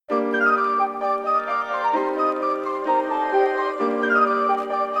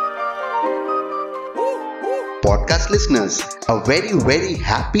podcast listeners. A very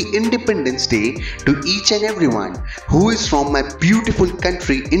happy Independence Day to each and everyone who is from my beautiful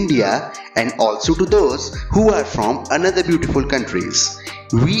country India and also to those who are from another beautiful countries.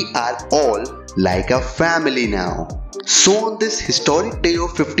 We are all like a family now. So on this historic day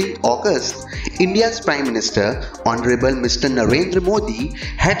of 15th August, India's Prime Minister Honorable Mr. Narendra Modi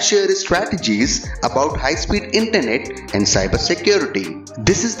had shared strategies about high-speed internet and cyber security.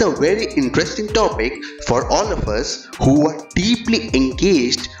 This is the very interesting topic for all of us who are deeply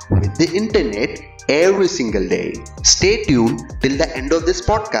engaged with the internet every single day. Stay tuned till the end of this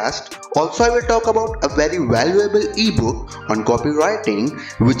podcast. Also, I will talk about a very valuable ebook on copywriting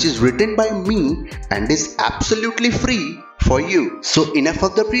which is written by me and is absolutely free for you. So enough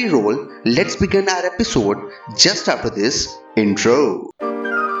of the pre-roll, let's begin our episode just after this intro.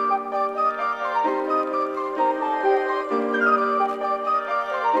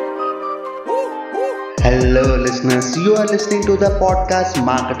 Hello listeners, you are listening to the podcast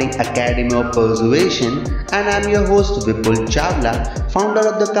Marketing Academy of Persuasion and I am your host Vipul Chawla, founder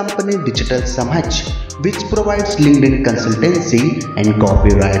of the company Digital Samaj, which provides LinkedIn consultancy and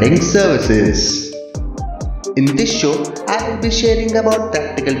copywriting services. In this show, I will be sharing about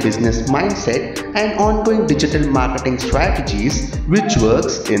practical business mindset and ongoing digital marketing strategies which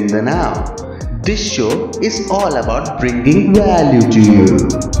works in the now. This show is all about bringing value to you.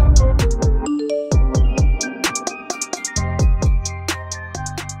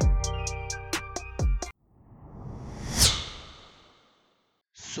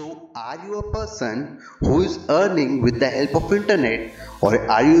 So, are you a person who is earning with the help of internet or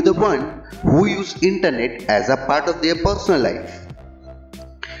are you the one who use internet as a part of their personal life?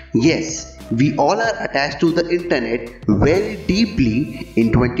 Yes, we all are attached to the internet very deeply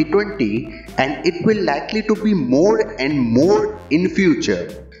in 2020 and it will likely to be more and more in future.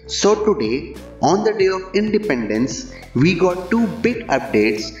 So today, on the day of independence, we got two big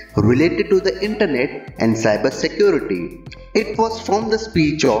updates related to the internet and cyber security. It was from the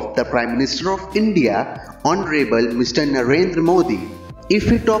speech of the Prime Minister of India, Honorable Mr. Narendra Modi. If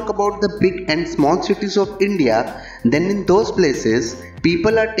we talk about the big and small cities of India, then in those places,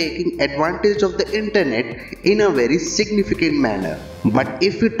 people are taking advantage of the internet in a very significant manner. But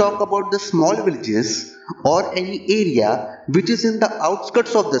if we talk about the small villages or any area which is in the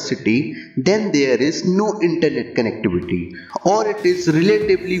outskirts of the city, then there is no internet connectivity or it is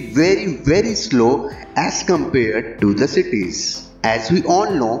relatively very slow as compared to the cities. As we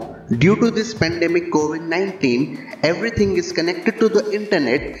all know, due to this pandemic COVID-19, everything is connected to the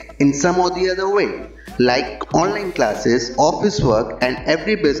internet in some or the other way, like online classes, office work, and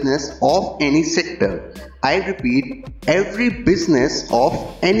every business of any sector. I repeat, every business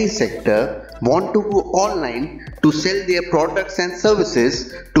of any sector want to go online to sell their products and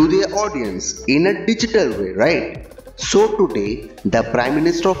services to their audience in a digital way, right? So today, the Prime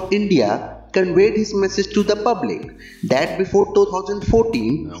Minister of India conveyed his message to the public that before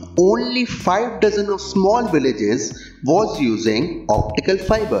 2014 only 5 dozen of small villages was using optical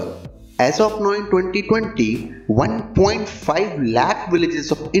fiber. As of now in 2020, 1.5 lakh villages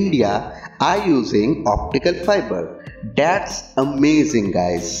of India are using optical fiber. That's amazing,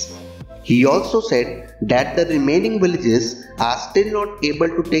 guys. He also said that the remaining villages are still not able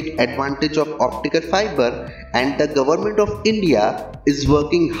to take advantage of optical fiber and the government of India is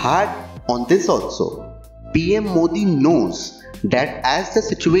working hard on this also. PM Modi knows that as the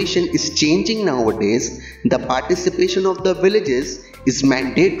situation is changing nowadays, the participation of the villages is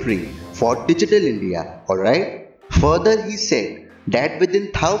mandatory for Digital India, alright? Further he said that within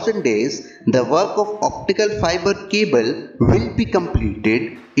 1000 days, the work of optical fiber cable will be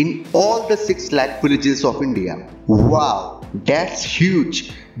completed in all the 6 lakh villages of India. Wow, that's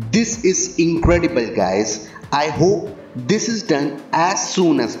huge. This is incredible, guys. I hope this is done as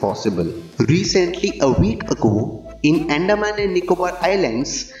soon as possible. Recently, a week ago, in Andaman and Nicobar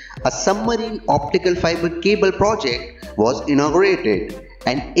Islands, a submarine optical fiber cable project was inaugurated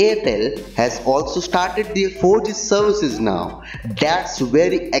and Airtel has also started their 4G services now. That's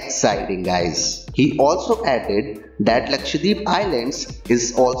very exciting, guys. He also added that Lakshadweep Islands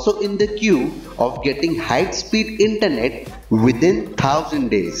is also in the queue of getting high-speed internet within 1000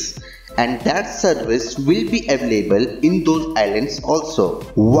 days. And that service will be available in those islands also.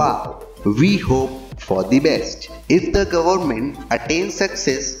 Wow, we hope for the best. If the government attains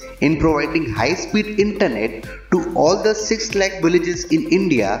success in providing high-speed internet to all the 6 lakh villages in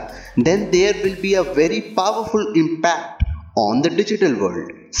India, then there will be a very powerful impact on the digital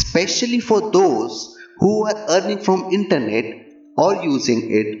world, especially for those who are earning from internet or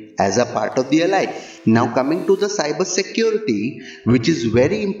using it as a part of their life. Now coming to the cyber security, which is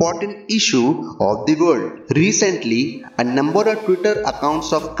very important issue of the world. Recently, a number of Twitter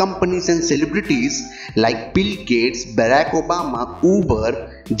accounts of companies and celebrities like Bill Gates, Barack Obama,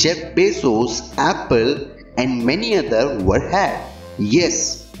 Uber, Jeff Bezos, Apple, and many others were hacked.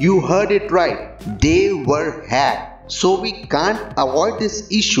 Yes, you heard it right. They were hacked. So we can't avoid this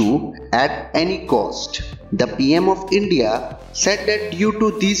issue at any cost. The PM of India said that due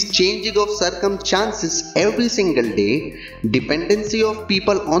to these changing of circumstances every single day, dependency of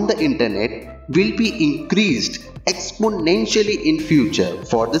people on the internet will be increased exponentially in future.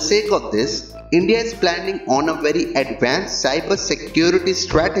 For the sake of this, India is planning on a very advanced cyber security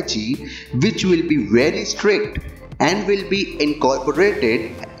strategy which will be very strict and will be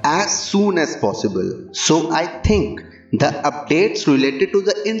incorporated as soon as possible. So I think the updates related to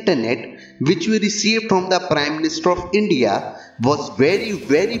the internet which we received from the Prime Minister of India was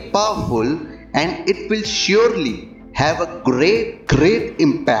very powerful, and it will surely have a great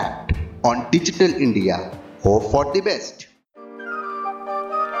impact on digital India. Hope for the best.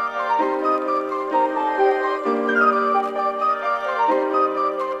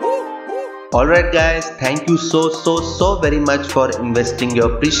 Alright guys, thank you so very much for investing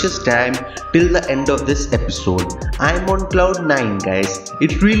your precious time till the end of this episode. I'm on cloud 9 guys.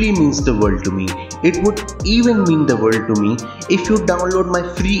 It really means the world to me. It would even mean the world to me if you download my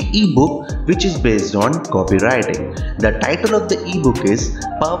free ebook which is based on copywriting. The title of the ebook is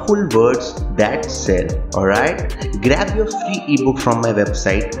Powerful Words That Sell. Alright, grab your free ebook from my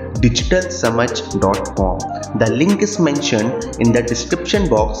website digitalsamaj.com. The link is mentioned in the description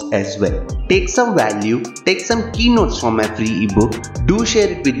box as well. Take some value, take some keynotes from my free ebook, do share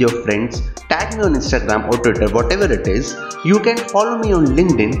it with your friends, tag me on Instagram or Twitter, whatever it is. You can follow me on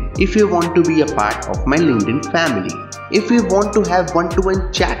LinkedIn if you want to be a part of my LinkedIn family. If you want to have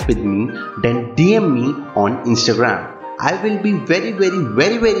one-to-one chat with me, then DM me on Instagram. I will be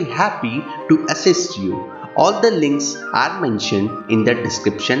very happy to assist you. All the links are mentioned in the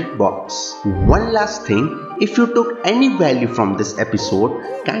description box. One last thing, if you took any value from this episode,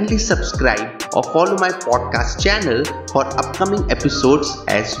 kindly subscribe or follow my podcast channel for upcoming episodes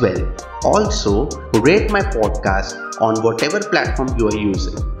as well. Also, rate my podcast on whatever platform you are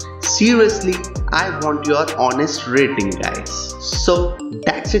using. Seriously, I want your honest rating guys. So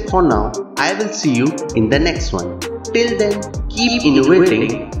that's it for now. I will see you in the next one. Till then, keep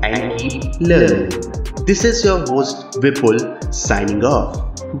innovating and keep learning. This is your host Vipul signing off.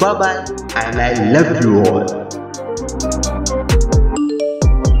 Bye bye and I love you all.